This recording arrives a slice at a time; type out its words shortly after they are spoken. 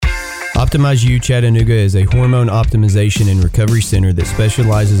Optimize You Chattanooga is a hormone optimization and recovery center that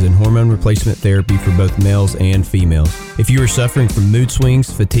specializes in hormone replacement therapy for both males and females. If you are suffering from mood swings,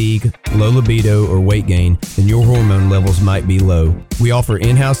 fatigue, low libido, or weight gain, then your hormone levels might be low. We offer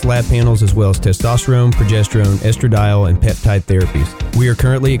in-house lab panels as well as testosterone, progesterone, estradiol, and peptide therapies. We are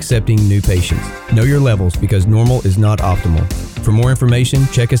currently accepting new patients. Know your levels because normal is not optimal. For more information,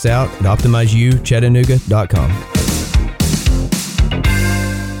 check us out at optimizeyouchattanooga.com.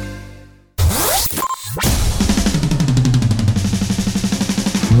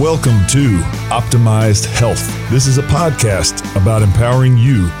 Welcome to Optimized Health. This is a podcast about empowering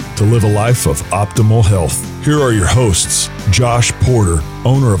you to live a life of optimal health. Here are your hosts, Josh Porter,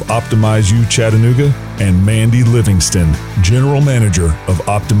 owner of Optimize You Chattanooga, and Mandy Livingston, general manager of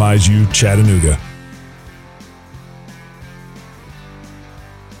Optimize You Chattanooga.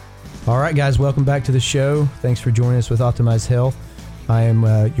 All right, guys, welcome back to the show. Thanks for joining us with Optimized Health. I am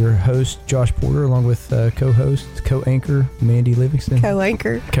your host, Josh Porter, along with co-host, co-anchor, Mandy Livingston.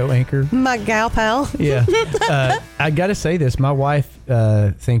 Co-anchor. My gal pal. Yeah. I got to say this. My wife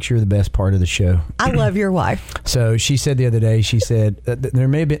thinks you're the best part of the show. I love your wife. So she said the other day, she said, there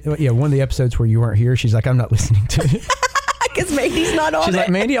may have been, one of the episodes where you weren't here, she's like, I'm not listening to it. Because Mandy's not on She's it. like,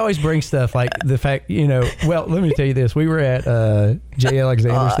 Mandy always brings stuff like the fact, well, let me tell you this. We were at J.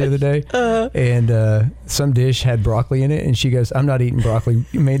 Alexander's the other day, and some dish had broccoli in it, and she goes, I'm not eating broccoli.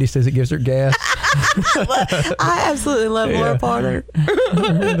 Mandy says it gives her gas. I absolutely love Laura Porter.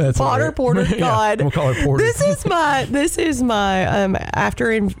 Porter, God. Yeah, we'll call her Porter. This is my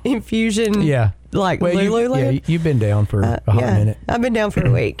after infusion. Yeah. Like Lulu Land. You've been down for a hot minute. I've been down for a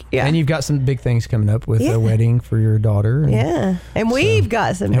week. Yeah, and you've got some big things coming up with a wedding for your daughter. And we've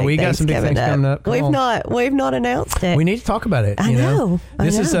got some big things coming up. We've not announced it. We need to talk about it. I know.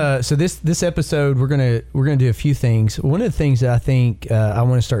 This episode we're gonna do a few things. One of the things that I think I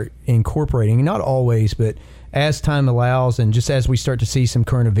want to start incorporating, not always, but as time allows, and just as we start to see some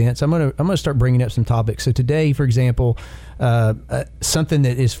current events, I'm gonna start bringing up some topics. So today, for example, something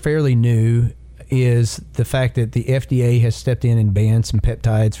that is fairly new is the fact that the FDA has stepped in and banned some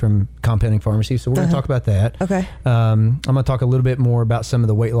peptides from compounding pharmacies. So we're going to talk about that. Okay. I'm going to talk a little bit more about some of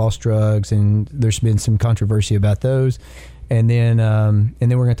the weight loss drugs, and there's been some controversy about those. And then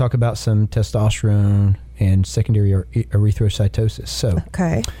we're going to talk about some testosterone and secondary erythrocytosis. So,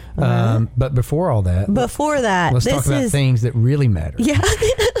 okay. But before that, let's talk about things that really matter. Yeah,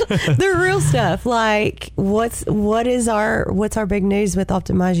 the real stuff. Like what's our big news with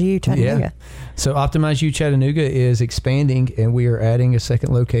Optimize You Chattanooga? Yeah. So Optimize You Chattanooga is expanding, and we are adding a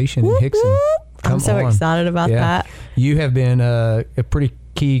second location in Hickson. I'm so excited about that. You have been a pretty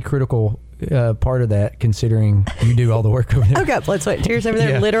key, critical part of that, considering you do all the work over there. I've got blood, sweat, and tears over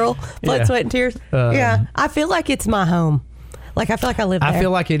there. Literal blood, sweat, and tears. I feel like it's my home. Like I feel like I live there. I feel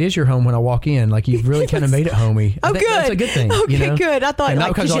like it is your home when I walk in. Like you've really kind of made it homey. Oh, good. That's a good thing. Okay, good. I thought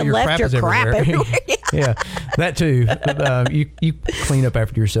like because you left your crap everywhere. Yeah, that too. You clean up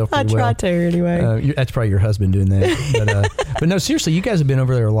after yourself pretty well. I try to anyway. That's probably your husband doing that. But no, seriously, you guys have been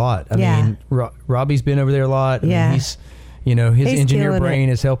over there a lot. I mean, Robbie's been over there a lot. Yeah. His engineer brain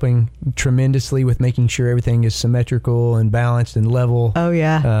is helping tremendously with making sure everything is symmetrical and balanced and level. Oh,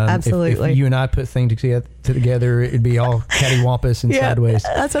 yeah, absolutely. If you and I put things together, it'd be all cattywampus and sideways.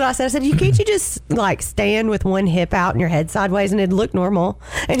 That's what I said. I said, can't you just like stand with one hip out and your head sideways and it'd look normal?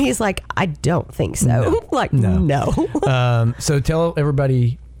 And he's like, I don't think so. No. So tell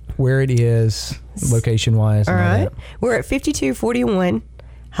everybody where it is, location-wise. All right. We're at 5241.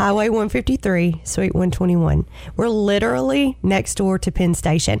 Highway 153, Suite 121. We're literally next door to Penn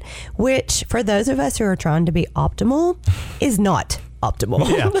Station, which for those of us who are trying to be optimal is not optimal.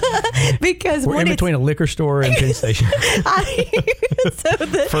 Yeah. Because we're in between a liquor store and Penn Station.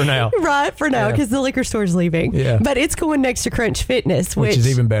 For now. Right, for now, because the liquor store's leaving. Yeah. But it's going next to Crunch Fitness, which is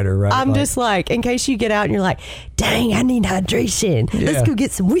even better, right? I'm just like, in case you get out and you're like, dang, I need hydration. Yeah. Let's go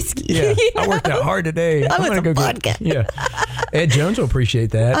get some whiskey. Yeah. I worked out hard today. I'm going to go vodka. Ed Jones will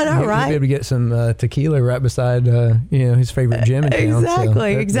appreciate that. I know, right? He'll be able to get some tequila right beside his favorite gym in town.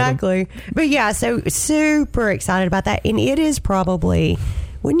 Exactly. But yeah, so super excited about that. And it is probably,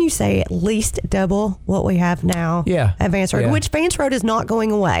 wouldn't you say, at least double what we have now at Vance Road, which Vance Road is not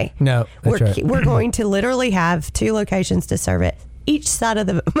going away. No, that's right. We're going to literally have two locations to serve it, each side of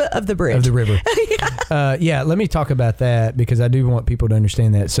the bridge. Of the river. Let me talk about that because I do want people to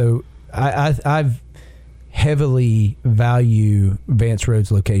understand that. So I've heavily value Vance Road's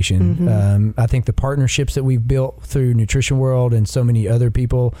location. Mm-hmm. I think the partnerships that we've built through Nutrition World and so many other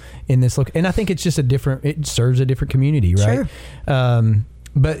people in this and I think it's just it serves a different community, right? Sure.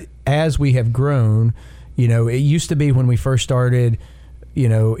 But as we have grown, it used to be when we first started,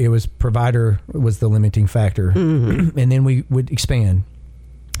 it was provider was the limiting factor. And then we would expand.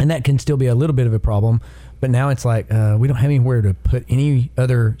 And that can still be a little bit of a problem. But now it's like we don't have anywhere to put any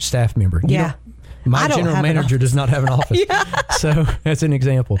other staff member. My general manager does not have an office. So that's an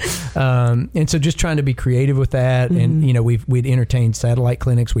example. And so just trying to be creative with that. And, we'd entertained satellite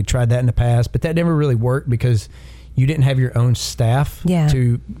clinics. We tried that in the past, but that never really worked because you didn't have your own staff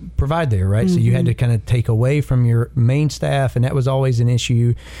to provide there, right? So you had to kind of take away from your main staff, and that was always an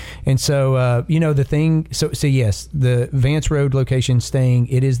issue. And so, the thing, so yes, the Vance Road location staying,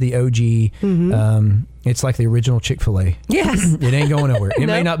 it is the OG. It's like the original Chick-fil-A. Yes. It ain't going nowhere. It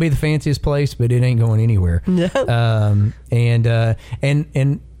may not be the fanciest place, but it ain't going anywhere. No.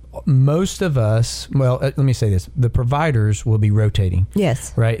 And most of us, let me say this, the providers will be rotating.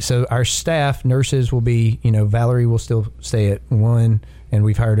 Yes. Right. So our staff, nurses will be, Valerie will still stay at one, and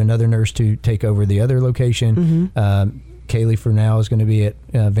we've hired another nurse to take over the other location. Kaylee for now is going to be at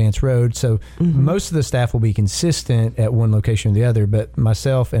Vance Road. So most of the staff will be consistent at one location or the other, but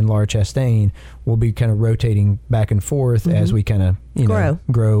myself and Laura Chastain will be kind of rotating back and forth as we kind of,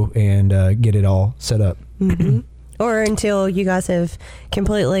 grow and get it all set up. Or until you guys have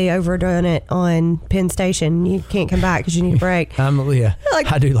completely overdone it on Penn Station. You can't come back because you need a break.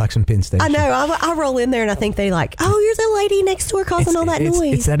 I do like some Penn Station. I know. I roll in there and I think they like, here's a lady next door causing all that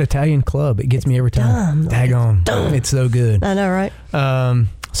noise. It's that Italian club. It gets me every time. Daggone. It's so good. I know, right?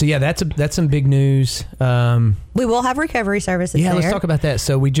 So yeah, that's some big news. We will have recovery services. Yeah, let's talk about that.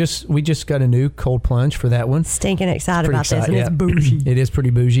 So we just got a new cold plunge for that one. Stinking excited about this, and it's bougie. It is pretty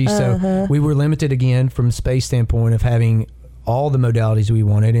bougie. So we were limited again from a space standpoint of having all the modalities we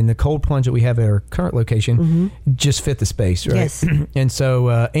wanted, and the cold plunge that we have at our current location just fit the space, right? Yes. And so,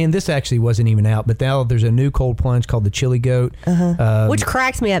 and this actually wasn't even out, but now there's a new cold plunge called the Chili Goat, which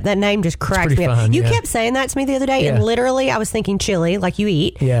cracks me up. That name just cracks me up. You kept saying that to me the other day, and literally I was thinking chili, like you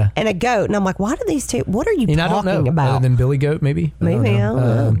eat, and a goat, and I'm like, why do these two? What are you talking about? I don't know. Other than Billy Goat, maybe. Maybe I don't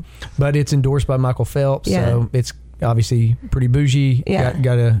know. But it's endorsed by Michael Phelps, so it's obviously pretty bougie.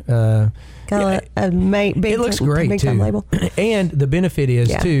 Got a big, it looks great too. Label. And the benefit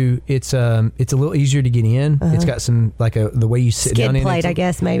is too, it's a little easier to get in. It's got some the way you sit down in plate, I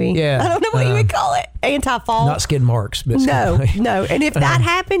guess maybe. Yeah, I don't know what you would call it. Anti-fall. Not skid marks, but no. And if that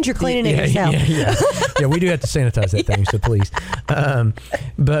happens, you're cleaning it yourself. Yeah, we do have to sanitize that thing, so please.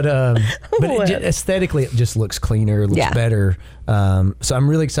 But aesthetically, it just looks cleaner, looks better. So I'm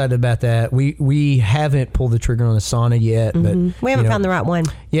really excited about that. We haven't pulled the trigger on a sauna yet, but we haven't found the right one.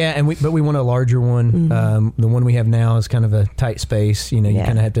 Yeah, but we want a larger one. The one we have now is kind of a tight space. You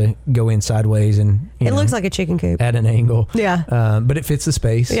kind of have to go in sideways, and it looks like a chicken coop at an angle. Yeah, but it fits the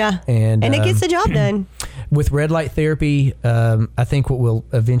space. Yeah, and it gets the job done. With red light therapy, I think what we'll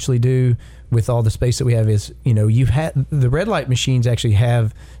eventually do with all the space that we have is, you've had the red light machines actually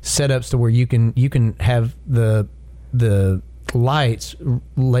have setups to where you can have the lights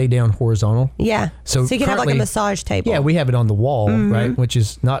lay down horizontal. Yeah. So you can have like a massage table. Yeah, we have it on the wall, right? Which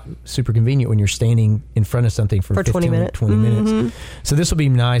is not super convenient when you're standing in front of something for 20 minutes. So this will be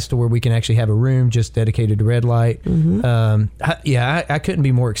nice to where we can actually have a room just dedicated to red light. I couldn't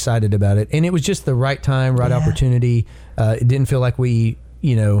be more excited about it. And it was just the right time, right opportunity. It didn't feel like we,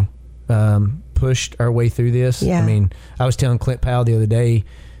 pushed our way through this. Yeah. I mean, I was telling Clint Powell the other day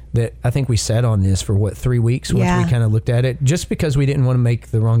that I think we sat on this for 3 weeks once we kind of looked at it, just because we didn't want to make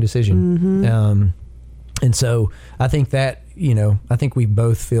the wrong decision. And so I think that, I think we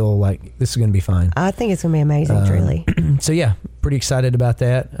both feel like this is going to be fine. I think it's going to be amazing, truly. So yeah, pretty excited about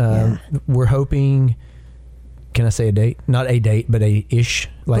that. We're hoping, can I say a date? Not a date, but a-ish,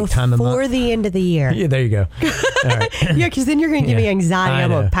 like time of month. Before the end of the year. Yeah, there you go. All right. Yeah, because then you're going to give me anxiety. I'm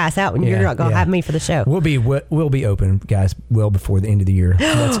going to pass out when you're not going to have me for the show. We'll be open, guys, well before the end of the year.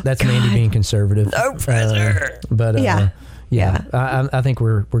 That's Mandy being conservative. No pressure. I think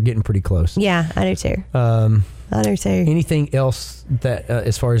we're getting pretty close. Yeah, I do too. I do too. Anything else that,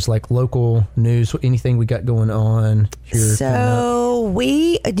 as far as like local news, anything we got going on here? So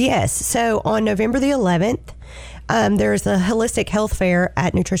on November the 11th, there's a holistic health fair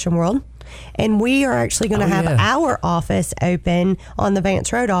at Nutrition World. And we are actually going to have our office open on the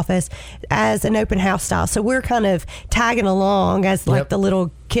Vance Road office as an open house style. So we're kind of tagging along as like the little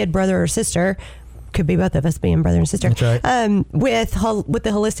kid brother or sister. Could be both of us being brother and sister. That's right. With the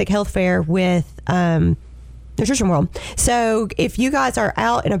holistic health fair with Nutrition World. So if you guys are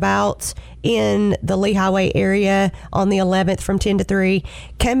out and about in the Lee Highway area on the 11th from 10 to 3.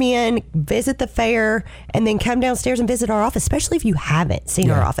 Come in, visit the fair, and then come downstairs and visit our office, especially if you haven't seen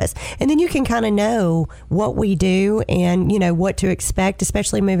our office. And then you can kind of know what we do and, what to expect,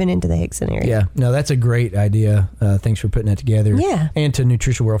 especially moving into the Hickson area. Yeah. No, that's a great idea. Thanks for putting that together. Yeah. And to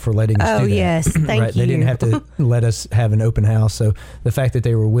Nutrition World for letting us do that. Oh, yes. Thank you. They didn't have to let us have an open house. So the fact that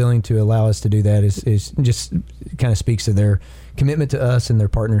they were willing to allow us to do that is just kind of speaks to their commitment to us and their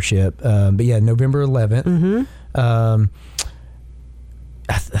partnership. But yeah, November 11th. Mm-hmm.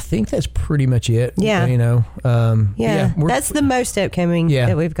 I think that's pretty much it. Yeah. Yeah. That's the most upcoming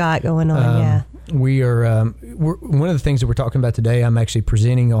that we've got going on. We are, one of the things that we're talking about today, I'm actually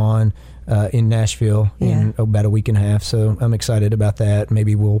presenting on in Nashville in about a week and a half. So I'm excited about that.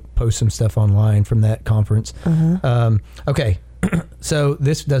 Maybe we'll post some stuff online from that conference. Okay. So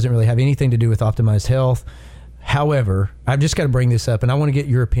this doesn't really have anything to do with optimized health. However, I've just got to bring this up and I want to get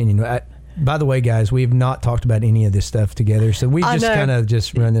your opinion. By the way, guys, we've not talked about any of this stuff together. So we just kind of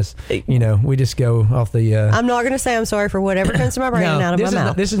just run this, we just go off the... I'm not going to say I'm sorry for whatever comes to my brain and out of my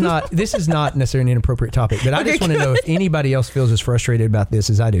mouth. This is not necessarily an inappropriate topic, but I just want to know if anybody else feels as frustrated about this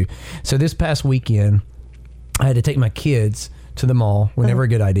as I do. So this past weekend, I had to take my kids to the mall. Never a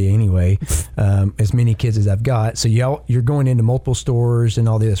good idea anyway. As many kids as I've got. So you're going into multiple stores and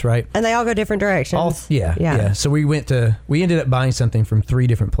all this, right? And they all go different directions. Yeah. So we ended up buying something from 3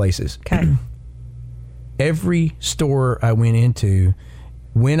 different places. Okay. Every store I went into,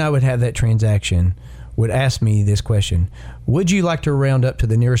 when I would have that transaction, would ask me this question: would you like to round up to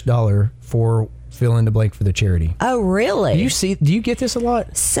the nearest dollar for fill in the blank for the charity? Oh, really? Do you get this a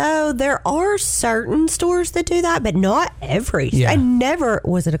lot? So there are certain stores that do that, but not every. Yeah.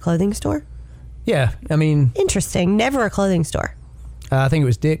 Was it a clothing store? Yeah. I mean, interesting. Never a clothing store. I think it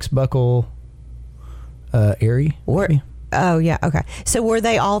was Dick's, Buckle, Aerie. Oh, yeah. Okay. So were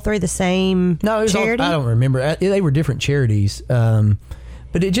they all 3 the same charity? I don't remember. They were different charities.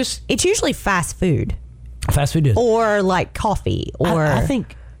 But it's usually fast food. Fast food is. Or like coffee or I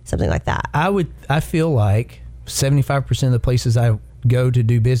think something like that. I feel like 75% of the places I go to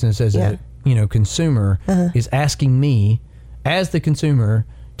do business as a consumer is asking me as the consumer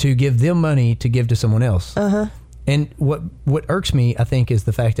to give them money to give to someone else. And what irks me, I think, is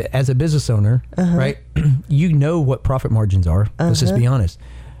the fact that as a business owner, right, you know what profit margins are. Let's just be honest.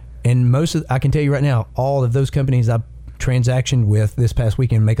 And I can tell you right now, all of those companies I transactioned with this past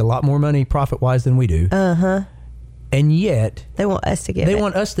weekend make a lot more money profit-wise than we do. And yet they want us to give it. They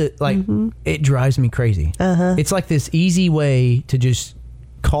want us to, like, it drives me crazy. It's like this easy way to just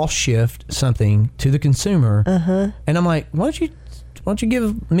cost shift something to the consumer. And I'm like, why don't you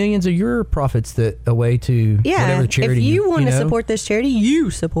give millions of your profits away to whatever charity? If you want to support this charity,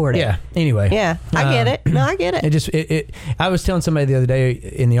 you support it. Yeah. Anyway. Yeah. I get it. No, I get it. I was telling somebody the other day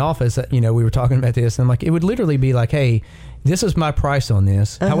in the office, we were talking about this, and I'm like, it would literally be like, hey, this is my price on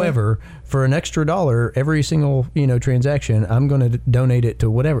this. However, for an extra $1 every single, transaction, I'm going to donate it to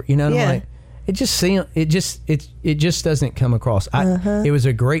whatever, and I'm like, it just doesn't come across. It was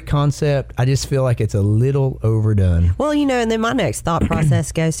a great concept. I just feel like it's a little overdone. Well, and then my next thought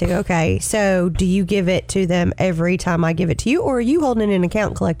process goes to, okay, so do you give it to them every time I give it to you, or are you holding it in an account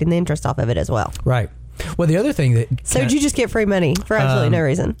and collecting the interest off of it as well? Right. Well, the other thing so did you just get free money for absolutely no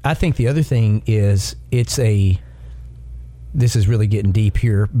reason? I think the other thing is this is really getting deep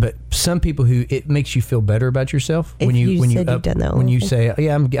here, but some people it makes you feel better about yourself when you say,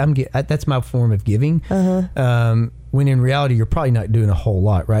 yeah, that's my form of giving. When in reality, you're probably not doing a whole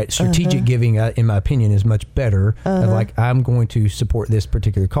lot, right? Strategic giving, in my opinion, is much better. Of like, I'm going to support this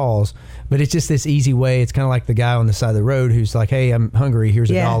particular cause, but it's just this easy way. It's kind of like the guy on the side of the road who's like, hey, I'm hungry. Here's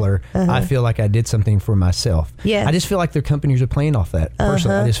 $1. I feel like I did something for myself. Yeah. I just feel like their companies are playing off that.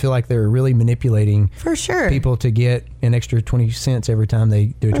 Personally, I just feel like they're really manipulating for sure people to get an extra 20 cents every time they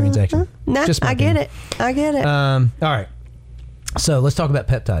do a transaction. No, I get it. All right. So let's talk about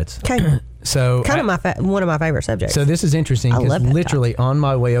peptides. Okay. So kind of one of my favorite subjects. So this is interesting because literally on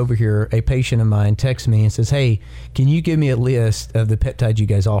my way over here, a patient of mine texts me and says, hey, can you give me a list of the peptides you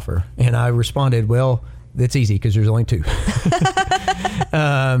guys offer? And I responded, well, that's easy because there's only 2.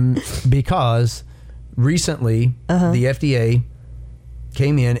 Because recently the FDA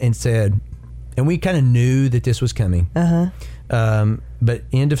came in and said, and we kind of knew that this was coming. But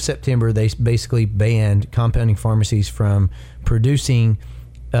end of September, they basically banned compounding pharmacies from producing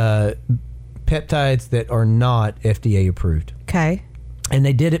peptides that are not FDA approved. Okay. And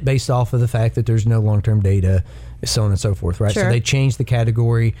they did it based off of the fact that there's no long-term data, so on and so forth, right? Sure. So they changed the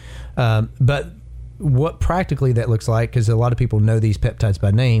category. But what practically that looks like, because a lot of people know these peptides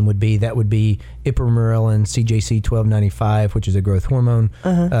by name, would be ipamorelin, CJC 1295, which is a growth hormone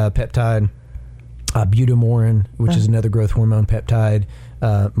peptide, butamorin, which is another growth hormone peptide.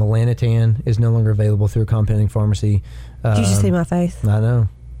 Melanotan is no longer available through a compounding pharmacy. Did you just see my face? I know.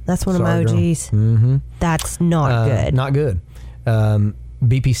 That's one of my OGs. Mm-hmm. That's not good. Not good.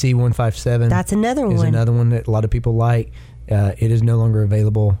 BPC 157. That's another one. Is another one that a lot of people like. It is no longer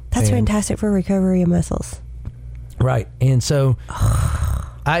available. That's fantastic for recovery of muscles. Right. And so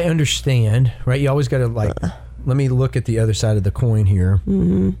I understand, right? You always got to let me look at the other side of the coin here.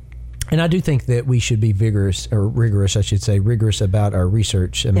 Mm-hmm. And I do think that we should be rigorous about our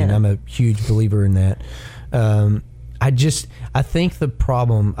research. I mean, I'm a huge believer in that. I think the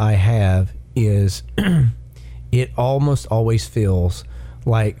problem I have is it almost always feels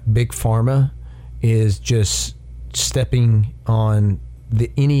like Big Pharma is just stepping on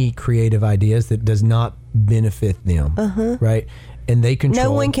any creative ideas that does not benefit them, right? And they control.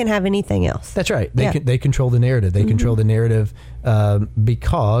 No one can have anything else. That's right. They control the narrative. They control the narrative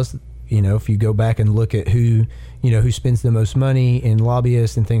because, if you go back and look at who spends the most money in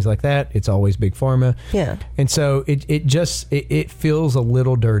lobbyists and things like that, it's always Big Pharma. Yeah. And so it feels a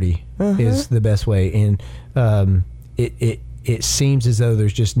little dirty is the best way. And it seems as though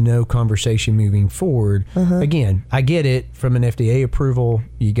there's just no conversation moving forward. Again, I get it from an FDA approval.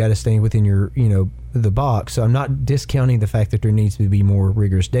 You got to stay within your, the box. So I'm not discounting the fact that there needs to be more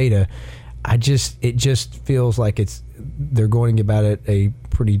rigorous data. It just feels like they're going about it a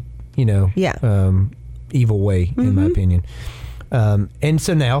pretty, evil way, in my opinion. And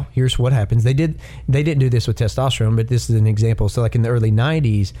so now here's what happens. They didn't do this with testosterone, but this is an example. So like in the early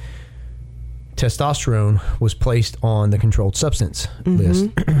 90s, testosterone was placed on the controlled substance list.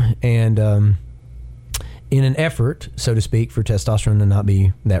 And in an effort, so to speak, for testosterone to not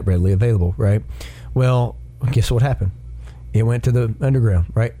be that readily available, right? Well, guess what happened? It went to the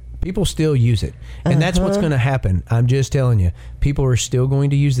underground, right? People still use it. And that's what's going to happen. I'm just telling you. People are still going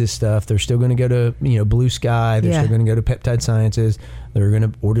to use this stuff. They're still going to go to, Blue Sky. They're still going to go to Peptide Sciences. They're going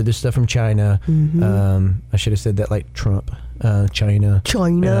to order this stuff from China. I should have said that like Trump. China.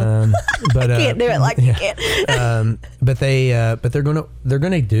 But can't do it like you can. But they're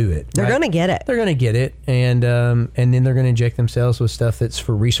gonna do it. They're gonna get it. They're gonna get it, and then they're gonna inject themselves with stuff that's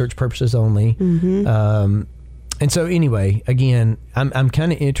for research purposes only. And so anyway, again, I'm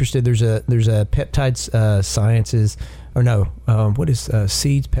kind of interested. There's a Peptide Sciences, or no, what is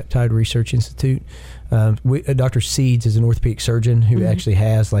Seeds Peptide Research Institute? Dr. Seeds is an orthopedic surgeon who actually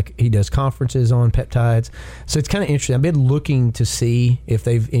has, he does conferences on peptides. So it's kind of interesting. I've been looking to see if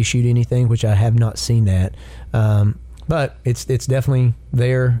they've issued anything, which I have not seen that. But it's definitely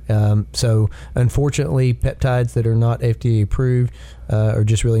there. So unfortunately, peptides that are not FDA approved are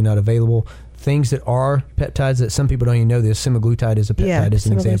just really not available. Things that are peptides that some people don't even know this, semaglutide is a peptide as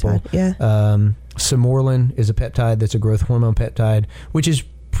an example. Samorelin is a peptide that's a growth hormone peptide, which is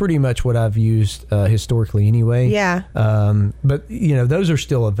pretty much what I've used historically anyway. But those are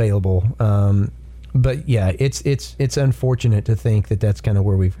still available. But yeah, it's unfortunate to think that that's kind of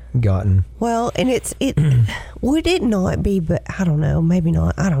where we've gotten. Well, and would it not be, but I don't know, maybe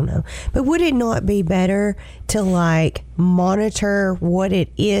not, I don't know. But would it not be better to monitor what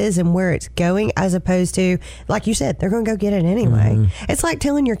it is and where it's going, as opposed to, like you said, they're going to go get it anyway. It's like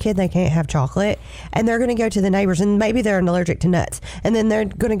telling your kid they can't have chocolate, and they're going to go to the neighbors, and maybe they're allergic to nuts, and then they're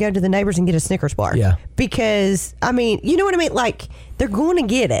going to go to the neighbors and get a Snickers bar. Yeah. Because, you know what I mean? They're going to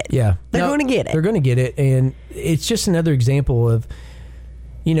get it. Yeah. They're going to get it. They're going to get it. And it's just another example of,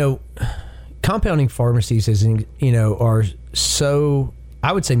 compounding pharmacies are so,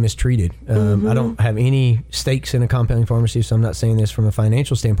 I would say, mistreated. I don't have any stakes in a compounding pharmacy, so I'm not saying this from a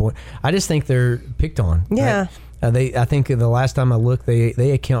financial standpoint. I just think they're picked on. Yeah. Right? I think the last time I looked,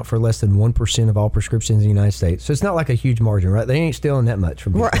 they account for less than 1% of all prescriptions in the United States. So it's not like a huge margin, right? They ain't stealing that much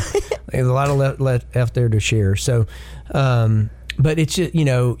from people. Right. There's a lot of left there to share. So, but it's just,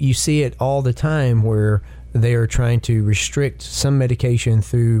 you see it all the time where they are trying to restrict some medication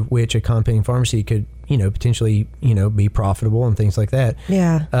through which a compounding pharmacy could, potentially, be profitable and things like that.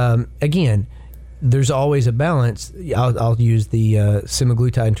 Yeah. Again, there's always a balance. I'll use the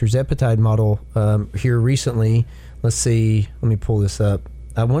semaglutide and tirzepatide model here recently. Let's see. Let me pull this up.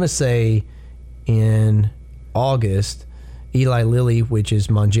 I want to say in August, Eli Lilly, which is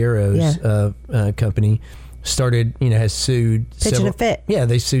Mounjaro's company, started, has sued Pitching a fit. Yeah,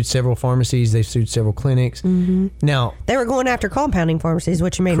 they sued several pharmacies. They sued several clinics. Mm-hmm. Now they were going after compounding pharmacies.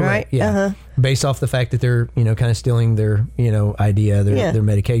 What you mean, correct, right? Yeah. Based off the fact that they're, kind of stealing their, idea, their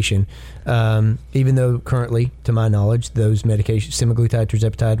medication. Even though currently, to my knowledge, those medications, semaglutide,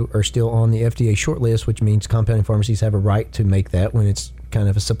 tirzepatide, are still on the FDA short list, which means compounding pharmacies have a right to make that when it's kind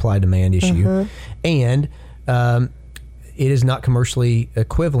of a supply-demand issue. And it is not commercially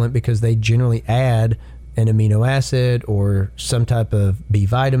equivalent because they generally add an amino acid or some type of B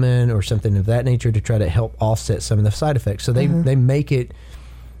vitamin or something of that nature to try to help offset some of the side effects. So they make it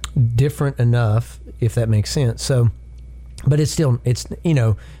different enough, if that makes sense. So, but it's still,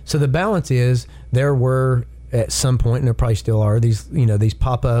 so the balance is there were at some point, and there probably still are, these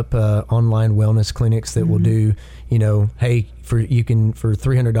pop-up online wellness clinics that will do, hey, for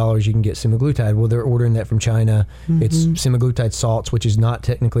 $300 you can get semaglutide. Well, they're ordering that from China. It's semaglutide salts, which is not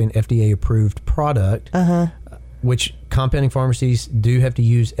technically an FDA approved product, which compounding pharmacies do have to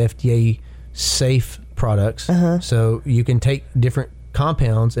use FDA safe products. So you can take different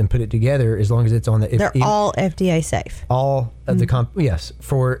compounds and put it together as long as it's on the... They're all FDA safe. All of the yes.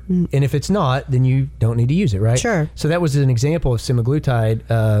 And if it's not, then you don't need to use it, right? Sure. So that was an example of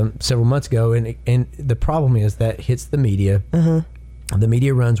semaglutide several months ago, and the problem is that hits the media. The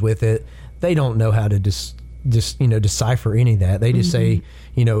media runs with it. They don't know how to just decipher any of that. They just say,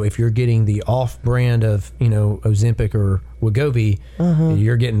 if you're getting the off-brand of, Ozempic or Wegovy,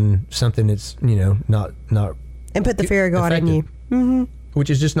 you're getting something that's, not and put the fear of God in you. Which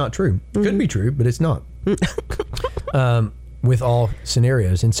is just not true. Could be true, but it's not. With all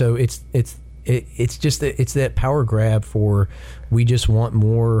scenarios, and so it's just that power grab for we just want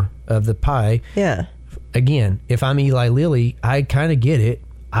more of the pie. Yeah. Again, if I'm Eli Lilly, I kind of get it.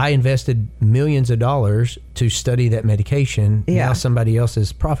 I invested millions of dollars to study that medication. Yeah. Now somebody else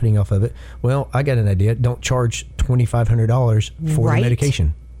is profiting off of it. Well, I got an idea. Don't charge $2,500 for the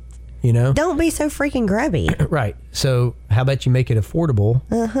medication. Don't be so freaking grabby. Right. So how about you make it affordable?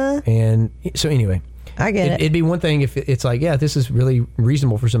 And so anyway, I get it. It'd be one thing if it's like, yeah, this is really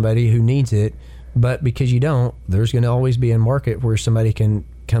reasonable for somebody who needs it, but because you don't, there's going to always be a market where somebody can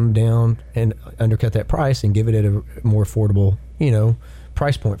come down and undercut that price and give it at a more affordable,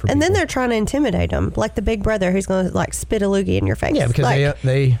 price point for people. And then they're trying to intimidate them, like the big brother who's going to spit a loogie in your face. Yeah, because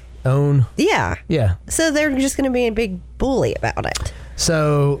they own. Yeah. Yeah. So they're just going to be a big bully about it.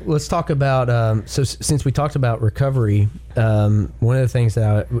 So let's talk about, since we talked about recovery, one of the things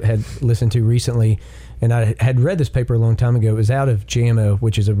that I had listened to recently, and I had read this paper a long time ago, it was out of JAMA,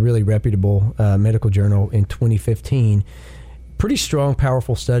 which is a really reputable medical journal, in 2015. Pretty strong,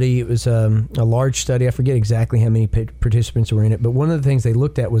 powerful study. It was a large study. I forget exactly how many participants were in it, but one of the things they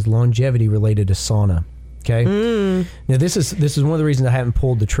looked at was longevity related to sauna. Okay. Now this is one of the reasons I haven't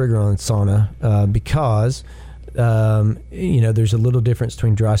pulled the trigger on sauna, because there's a little difference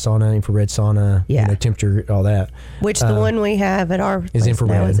between dry sauna, infrared sauna, temperature, all that. Which the one we have at our is place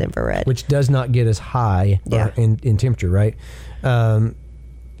now is infrared, which does not get as high in temperature, right? A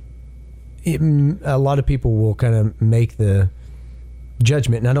lot of people will kind of make the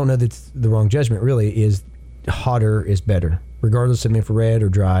judgment, and I don't know that's the wrong judgment. Really, is hotter is better, regardless of infrared or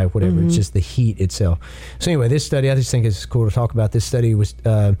dry, whatever. It's just the heat itself. So anyway, this study, I just think it's cool to talk about. This study was.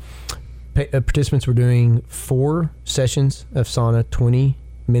 Participants were doing 4 sessions of sauna,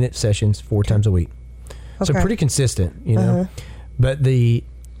 20-minute sessions, 4 times a week. So pretty consistent, But the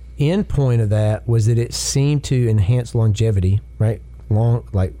end point of that was that it seemed to enhance longevity, right?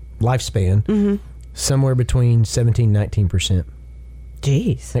 Lifespan, somewhere between 17 and 19%.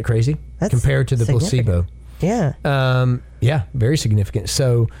 Jeez. Isn't that crazy? That's compared to the placebo. Yeah. Yeah, very significant.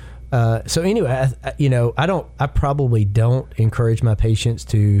 So anyway, I probably don't encourage my patients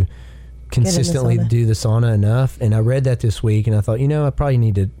to consistently do the sauna enough. And I read that this week, and I thought, I probably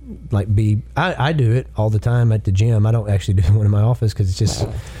need to I do it all the time at the gym. I don't actually do one in my office because it's just,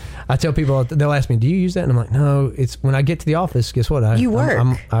 I tell people, they'll ask me, do you use that? And I'm like, no, it's when I get to the office, guess what? You work.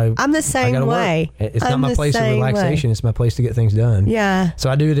 I'm the same way. It's not my place of relaxation. It's my place to get things done. Yeah. So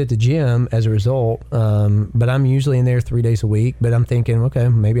I do it at the gym as a result. But I'm usually in there 3 days a week, but I'm thinking, okay,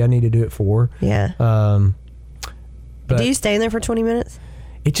 maybe I need to do it 4. Yeah. But do you stay in there for 20 minutes?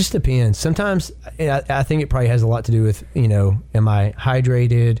 It just depends. Sometimes I think it probably has a lot to do with, am I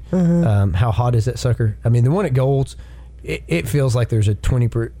hydrated? How hot is that sucker? I mean, the one at Gold's, it feels like there's a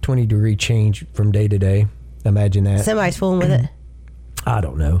 20 degree change from day to day. Imagine that. Somebody's fooling with it. I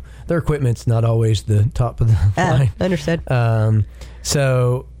don't know. Their equipment's not always the top of the line. Understood.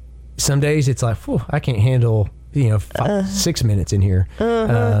 So some days it's like, I can't handle 6 minutes in here.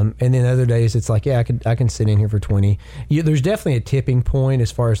 And then other days it's like, yeah, I can sit in here for 20. There's definitely a tipping point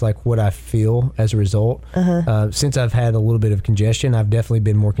as far as like what I feel as a result. Since I've had a little bit of congestion, I've definitely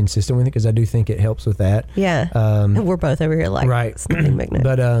been more consistent with it because I do think it helps with that. Yeah. And we're both over here like, right. It's nothing big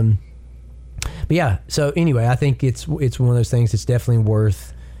now. But yeah, so anyway, I think it's one of those things that's definitely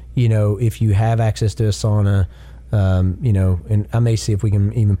worth, if you have access to a sauna, and I may see if we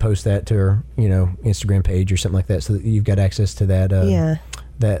can even post that to our, Instagram page or something like that, so that you've got access to that,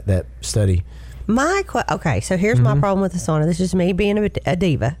 that study. Okay, so here's my problem with the sauna. This is me being a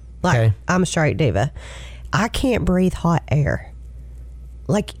diva. Like, I'm a straight diva. I can't breathe hot air.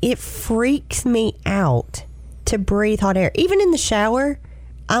 Like, it freaks me out to breathe hot air. Even in the shower,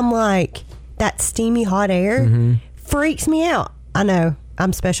 I'm like, that steamy hot air freaks me out. I know.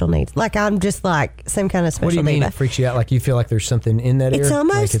 I'm special needs. Like, I'm just like some kind of special What do you mean diva. it freaks you out? Like, you feel like there's something in that air? It's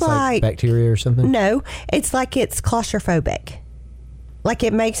almost like bacteria or something? No, it's like it's claustrophobic. Like,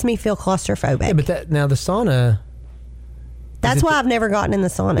 it makes me feel claustrophobic. Yeah, but now the sauna... That's why I've never gotten in the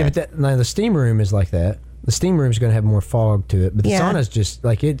sauna. Yeah, but now the steam room is like that. The steam room is going to have more fog to it, but the sauna is just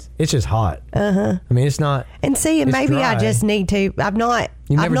like it's just hot. I mean, it's not. And see, maybe dry. I just need to. I've not.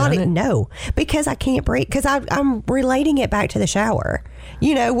 No, because I can't breathe. Because I'm relating it back to the shower.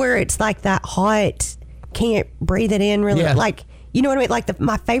 Where it's like that hot, can't breathe it in really. Yeah. Like, you know what I mean? Like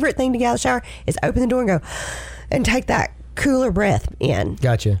my favorite thing to get out of the shower is open the door and go, and take that cooler breath in.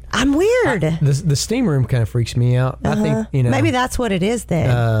 Gotcha. I'm weird. The steam room kind of freaks me out. I think maybe that's what it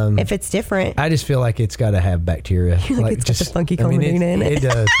if it's different. I just feel like it's got to have bacteria. Like it's just a funky chlorine in it. It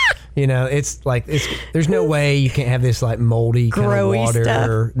does. It's like there's no way you can't have this like moldy kind Growy of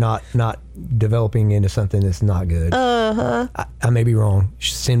water not developing into something that's not good. I may be wrong.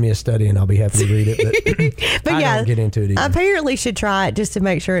 Send me a study and I'll be happy to read it. But I don't get into it either. I apparently should try it just to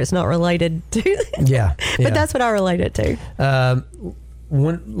make sure it's not related to. Yeah. But that's what I relate it to.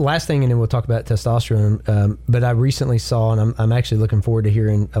 One last thing, and then we'll talk about testosterone. But I recently saw, and I'm actually looking forward to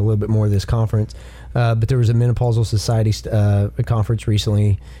hearing a little bit more of this conference. But there was a Menopausal Society conference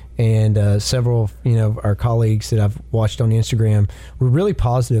recently, and several of our colleagues that I've watched on Instagram were really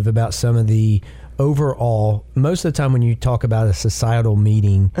positive about some of the overall. Most of the time when you talk about a societal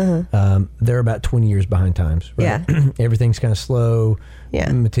meeting, they're about 20 years behind times. Right? Yeah. Everything's kind of slow,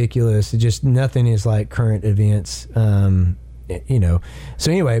 meticulous. Just nothing is like current events. So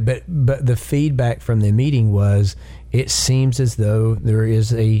anyway, but the feedback from the meeting was, it seems as though there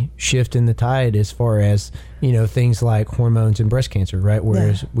is a shift in the tide as far as, things like hormones and breast cancer, right?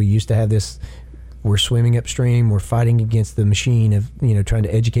 Whereas we used to have this, we're swimming upstream, we're fighting against the machine of, trying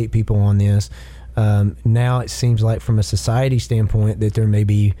to educate people on this. Now it seems like from a society standpoint that there may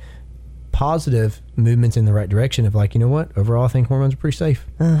be positive movements in the right direction of like, overall I think hormones are pretty safe,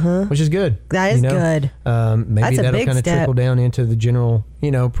 which is good. That is good. Maybe that'll kind of trickle down into the general,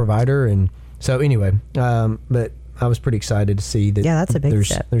 provider. And so anyway, but I was pretty excited to see that. Yeah, that's a big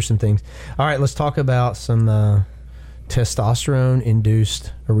step. There's some things. All right, let's talk about some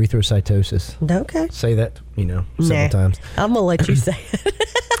testosterone-induced erythrocytosis. Okay. Say that, several times. I'm gonna let you say it.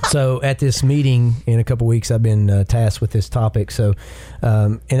 So at this meeting in a couple weeks, I've been tasked with this topic. So,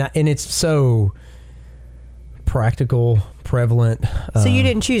 and it's so practical, prevalent. So you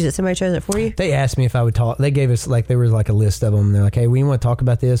didn't choose it; somebody chose it for you. They asked me if I would talk. They gave us there was like a list of them. They're like, "Hey, we want to talk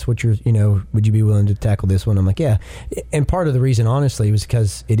about this. What's your, would you be willing to tackle this one?" I'm like, "Yeah." And part of the reason, honestly, was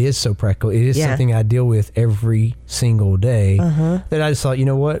because it is so practical. It is something I deal with every single day. That I just thought,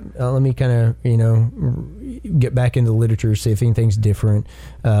 let me kind of, get back into the literature, see if anything's different.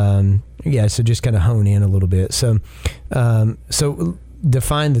 So just kind of hone in a little bit. So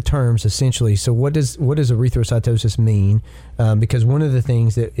define the terms essentially. So what does erythrocytosis mean? Because one of the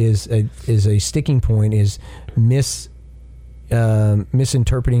things that is a sticking point is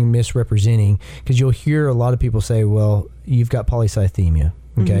misinterpreting, misrepresenting. Because you'll hear a lot of people say, "Well, you've got polycythemia."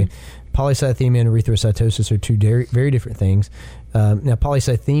 Okay, polycythemia and erythrocytosis are two very different things. Now,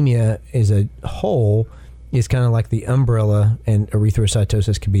 polycythemia as a whole is kind of like the umbrella, and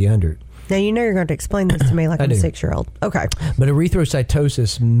erythrocytosis could be under it. Now, you're going to explain this to me like I'm a 6-year-old. Okay. But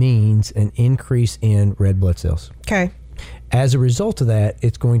erythrocytosis means an increase in red blood cells. Okay. As a result of that,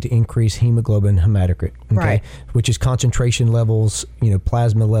 it's going to increase hemoglobin hematocrit, okay? Right. Which is concentration levels,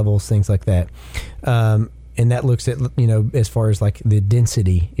 plasma levels, things like that. And that looks at, as far as like the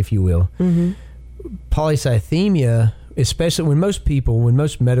density, if you will. Polycythemia, especially when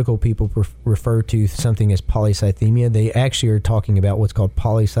most medical people refer to something as polycythemia, they actually are talking about what's called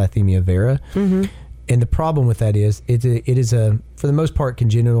polycythemia vera. And the problem with that is it is for the most part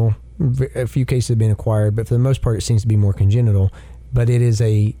congenital. A few cases have been acquired, but for the most part it seems to be more congenital. But it is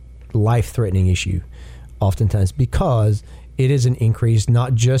a life-threatening issue. oftentimes, because it is an increase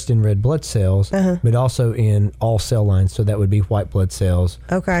not just in red blood cells, but also in all cell lines. So that would be white blood cells,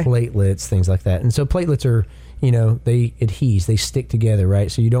 platelets, things like that. And so platelets are, they adhere, they stick together,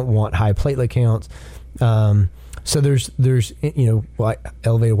 right? So you don't want high platelet counts. So there's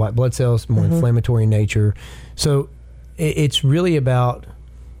elevated white blood cells, more inflammatory in nature. So it's really about,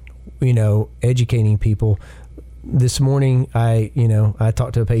 educating people. This morning, I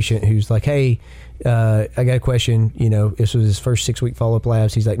talked to a patient who's like, hey, I got a question. This was his first 6-week follow-up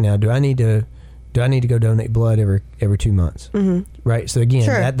labs. He's like, now, do I need to go donate blood every 2 months? Right. So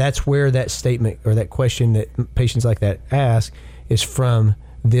again, that's where that statement or that question that patients like that ask is from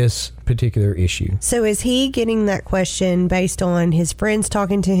this particular issue. So is he getting that question based on his friends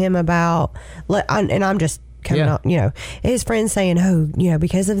talking to him about, and I'm just coming out, his friends saying, oh,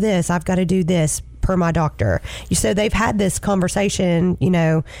 because of this, I've got to do this per my doctor. So they've had this conversation,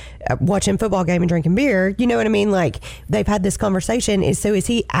 watching football game and drinking beer. You know what I mean? Like they've had this conversation. So is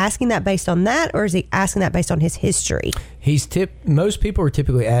he asking that based on that, or is he asking that based on his history? Most people are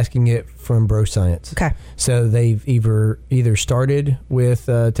typically asking it from bro science. Okay. So they've either started with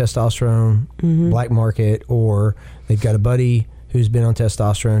testosterone, black market, or they've got a buddy who's been on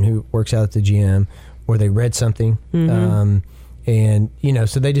testosterone who works out at the gym, or they read something. And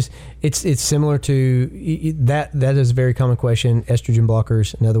so they just it's similar to that is a very common question. Estrogen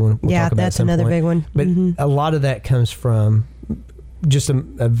blockers, another one we'll talk about that's another big one. But a lot of that comes from just a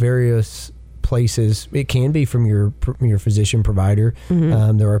various places. It can be from your physician provider.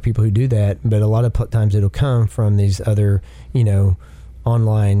 There are people who do that, but a lot of times it'll come from these other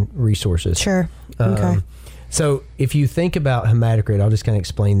online resources. Sure. Okay. So if you think about hematocrit, I'll just kind of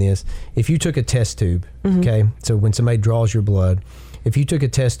explain this. If you took a test tube, okay, so when somebody draws your blood, if you took a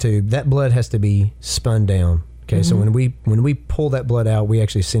test tube, that blood has to be spun down. Okay, so when we pull that blood out, we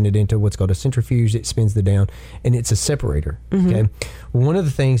actually send it into what's called a centrifuge. It spins the down, and it's a separator. Okay, one of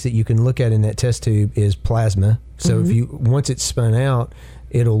the things that you can look at in that test tube is plasma. So if once it's spun out,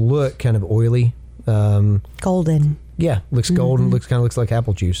 it'll look kind of oily, golden. Yeah, looks golden. Looks like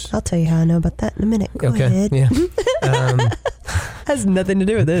apple juice. I'll tell you how I know about that in a minute. Go ahead. Yeah. Has nothing to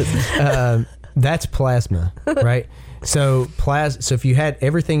do with this. That's plasma, right? So if you had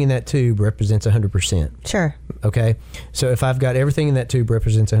everything in that tube represents 100%. Sure. Okay. So if I've got everything in that tube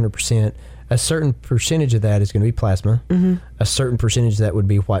represents 100%, a certain percentage of that is going to be plasma. A certain percentage of that would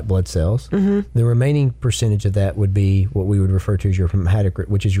be white blood cells. The remaining percentage of that would be what we would refer to as your hematocrit,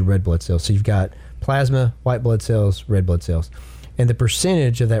 which is your red blood cells. So you've got plasma, white blood cells, red blood cells. And the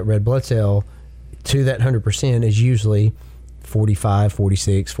percentage of that red blood cell to that 100% is usually 45,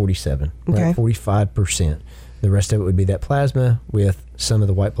 46, 47, right? 45%. The rest of it would be that plasma with some of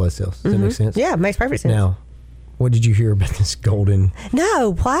the white blood cells. Does that make sense? Yeah, it makes perfect sense. Now, what did you hear about this golden?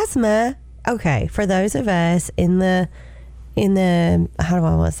 No, plasma. Okay, for those of us in the how do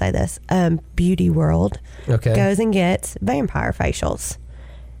I want to say this? Beauty world. Okay. Goes and gets vampire facials.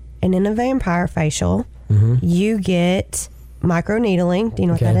 And in a vampire facial, you get microneedling. Do you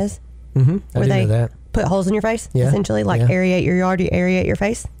know what that is? I do know that. Put holes in your face, essentially, like aerate your yard, you aerate your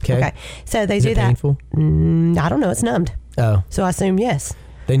face. Okay. So they do that. Painful? I don't know. It's numbed. Oh. So I assume yes.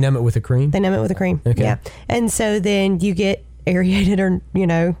 They numb it with a cream? They numb it with a cream. Okay. Yeah. And so then you get aerated or,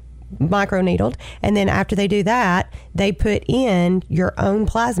 microneedled. And then after they do that, they put in your own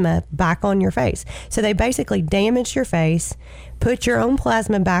plasma back on your face. So they basically damage your face, put your own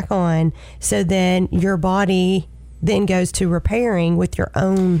plasma back on. So then your body then goes to repairing with your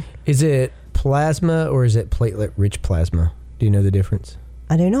own. Is it plasma or is it platelet-rich plasma? Do you know the difference?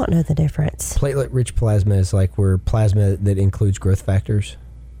 I do not know the difference. Platelet-rich plasma is like where plasma that includes growth factors.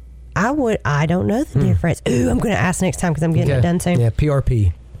 I don't know the difference. Ooh, I'm going to ask next time because I'm getting it done soon. Yeah,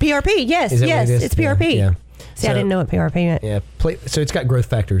 PRP. PRP, yes, it's PRP. Yeah. See, I didn't know what PRP meant. Yeah, so it's got growth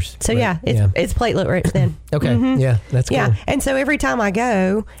factors. So right? It's platelet rich then. Okay, yeah, that's cool. Yeah, and so every time I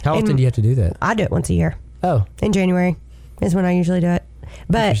go. How often do you have to do that? I do it once a year. Oh. In January is when I usually do it.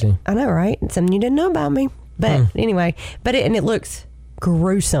 But I know, right? It's something you didn't know about me. But anyway, it looks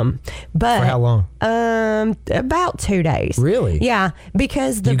gruesome. But for how long? About 2 days. Really? Yeah,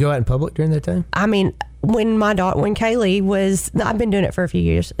 because do you go out in public during that time? I mean, when Kaylee was, I've been doing it for a few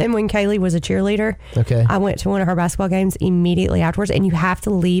years, and when Kaylee was a cheerleader, I went to one of her basketball games immediately afterwards, and you have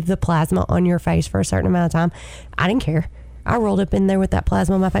to leave the plasma on your face for a certain amount of time. I didn't care. I rolled up in there with that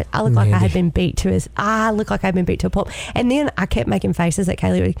plasma on my face. I looked like I had been beat to a pulp. And then I kept making faces at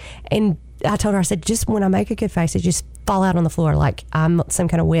Kaylee, and I told her, I said, just when I make a good face, it just fall out on the floor like I'm some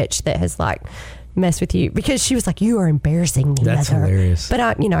kind of witch that has like mess with you because she was like, you are embarrassing me. That's mother. hilarious. But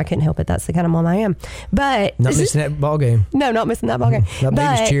I couldn't help it. That's the kind of mom I am. But not missing that ball game. No, not missing that ball game. That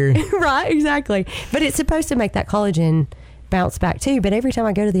baby's cheering. Right, exactly. But it's supposed to make that collagen bounce back too. But every time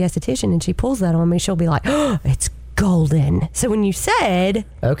I go to the esthetician and she pulls that on me, she'll be like, oh, it's golden. So when you said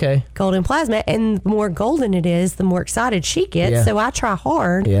golden plasma, and the more golden it is, the more excited she gets. Yeah. So I try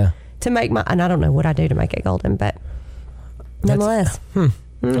hard to make and I don't know what I do to make it golden, but nonetheless. I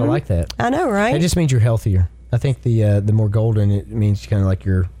like that. I know, right? It just means you're healthier. I think the more golden, it means kind of like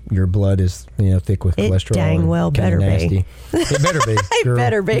your blood is thick with cholesterol. Dang well better nasty. be. It better be. Girl.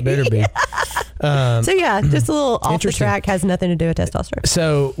 It better be. So yeah, just a little off the track, has nothing to do with testosterone.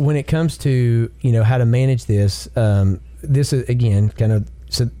 So when it comes to how to manage this, this is again kind of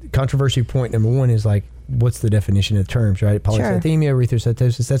controversy point number one is like, what's the definition of terms, right? Polycythemia,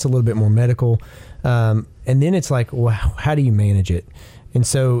 erythrocytosis. That's a little bit more medical, and then it's like, well, how do you manage it? And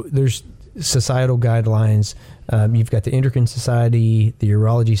so there's societal guidelines. You've got the Endocrine Society, the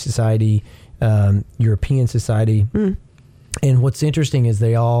Urology Society, European Society. And what's interesting is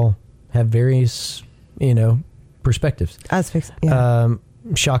they all have various, perspectives.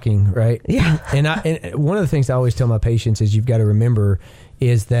 Shocking, right? Yeah. And one of the things I always tell my patients is you've got to remember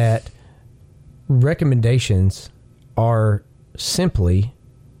is that recommendations are simply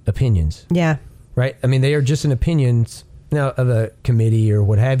opinions. Yeah. Right? I mean, they are just an opinions now of a committee or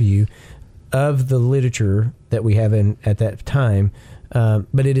what have you of the literature that we have at that time,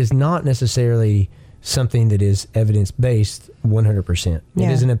 but it is not necessarily something that is evidence-based 100%. Yeah.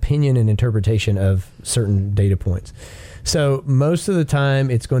 It is an opinion and interpretation of certain data points. So most of the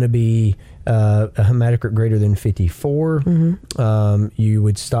time it's going to be a hematocrit greater than 54. You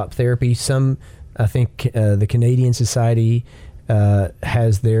would stop therapy. I think the Canadian Society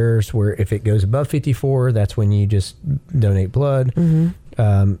has theirs where if it goes above 54, that's when you just donate blood.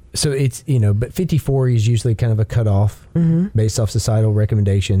 So it's, but 54 is usually kind of a cutoff based off societal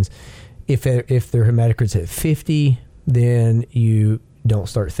recommendations. If their hematocrit's at 50, then you don't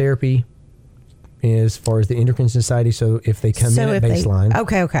start therapy as far as the Endocrine Society. So if they come in at baseline.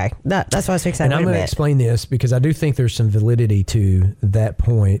 Okay. That's what I was fixing. And I'm going to explain this because I do think there's some validity to that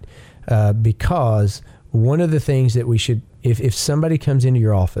point because one of the things that we should, if somebody comes into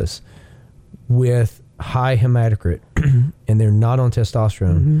your office with high hematocrit and they're not on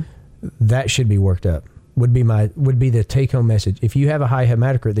testosterone, that should be worked up. Would be the take home message. If you have a high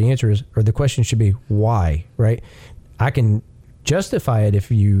hematocrit, the answer is, or the question should be why, right? I can justify it if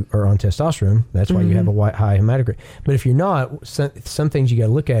you are on testosterone. That's why you have a high hematocrit. But if you're not, some things you got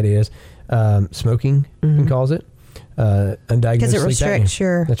to look at is smoking can cause it. Undiagnosed because it sleep restricts apnea.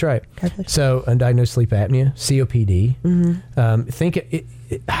 your. That's right. So undiagnosed sleep apnea, COPD. Think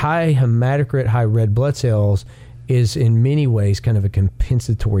high hematocrit, high red blood cells is in many ways kind of a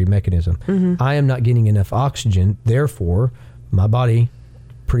compensatory mechanism. I am not getting enough oxygen, therefore my body,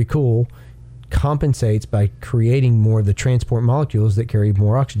 pretty cool, compensates by creating more of the transport molecules that carry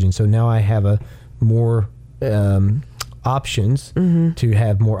more oxygen. So now I have more options to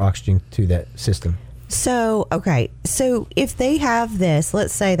have more oxygen to that system. So, okay. So if they have this,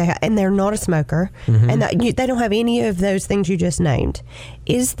 let's say and they're not a smoker, and they don't have any of those things you just named,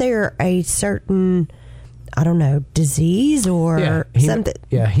 is there a certain, I don't know, disease or something?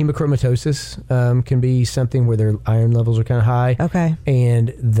 Yeah, hemochromatosis can be something where their iron levels are kind of high. Okay.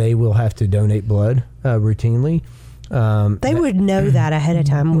 And they will have to donate blood routinely. They would know that ahead of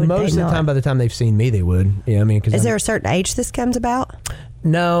time, would they not? Most of the time, by the time they've seen me, they would. Yeah, I mean, is there a certain age this comes about?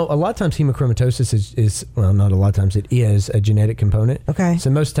 No, a lot of times hemochromatosis is well, not a lot of times, it is a genetic component. Okay.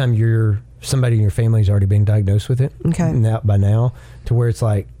 So most of the time somebody in your family has already been diagnosed with it. Okay. By now, to where it's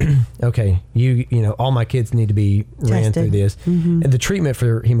like, okay, you know, all my kids need to be ran through this. And the treatment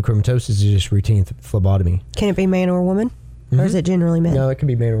for hemochromatosis is just routine phlebotomy. Can it be man or woman? Or is it generally men? No, it can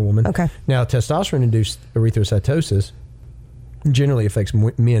be man or woman. Okay. Now, testosterone-induced erythrocytosis generally affects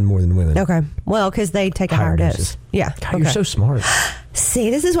men more than women. Okay. Well, because they take a higher dose. Yeah. God, you're so smart. See,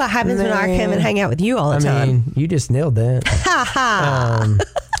 this is what happens when I come and hang out with you all the time. I mean, you just nailed that. Ha ha.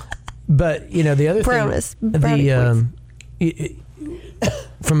 But, you know, the other thing...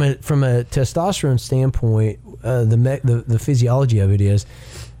 From a testosterone standpoint, the physiology of it is...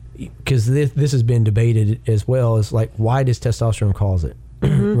 Because this has been debated as well, is like, why does testosterone cause it?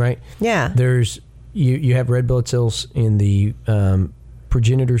 Right? Yeah. There's... You have red blood cells in the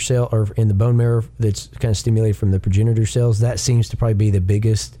progenitor cell, or in the bone marrow, that's kind of stimulated from the progenitor cells. That seems to probably be the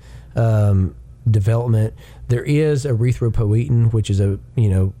biggest development. There is erythropoietin, which is a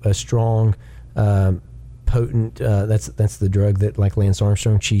strong potent. That's the drug that like Lance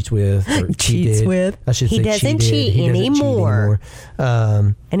Armstrong cheats with. Or Cheats with. I should He say doesn't cheated. cheat He doesn't anymore. cheat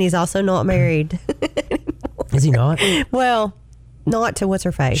anymore. And he's also not married. Is he not? Well, not to what's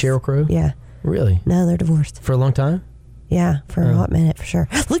her face. Sheryl Crow? Yeah. Really? No, they're divorced. For a long time? Yeah, for a hot minute, for sure.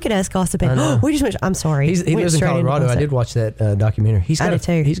 Look at us gossiping. I know. We just went, I'm sorry. He Went lives in straight into Colorado. I gossip. did watch that documentary. I did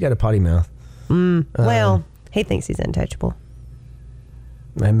too. He's got a potty mouth. Well, he thinks he's untouchable.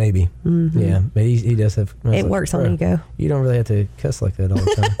 Maybe. Mm-hmm. Yeah. But he does have. It works on ego. You don't really have to cuss like that all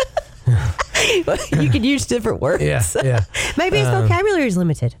the time. You could use different words. Yeah. Yeah. Maybe his vocabulary is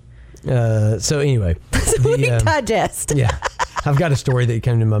limited. So anyway. So we digest. Yeah. I've got a story that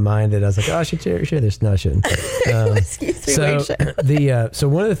came to my mind that I was like, oh, I should share this. No, I shouldn't. Excuse me. So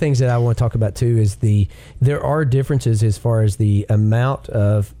one of the things that I want to talk about too is there are differences as far as the amount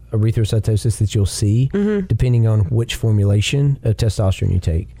of erythrocytosis that you'll see depending on which formulation of testosterone you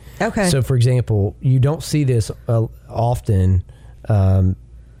take. Okay. So for example, you don't see this often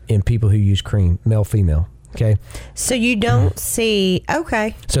in people who use cream, male, female. Okay. So you don't see.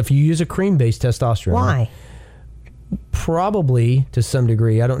 Okay. So if you use a cream-based testosterone, Why? Probably to some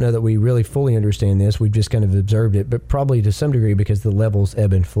degree. I don't know that we really fully understand this. We've just kind of observed it, but probably to some degree because the levels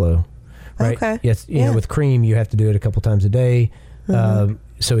ebb and flow. Right? Okay. Yes. You know, with cream, you have to do it a couple times a day.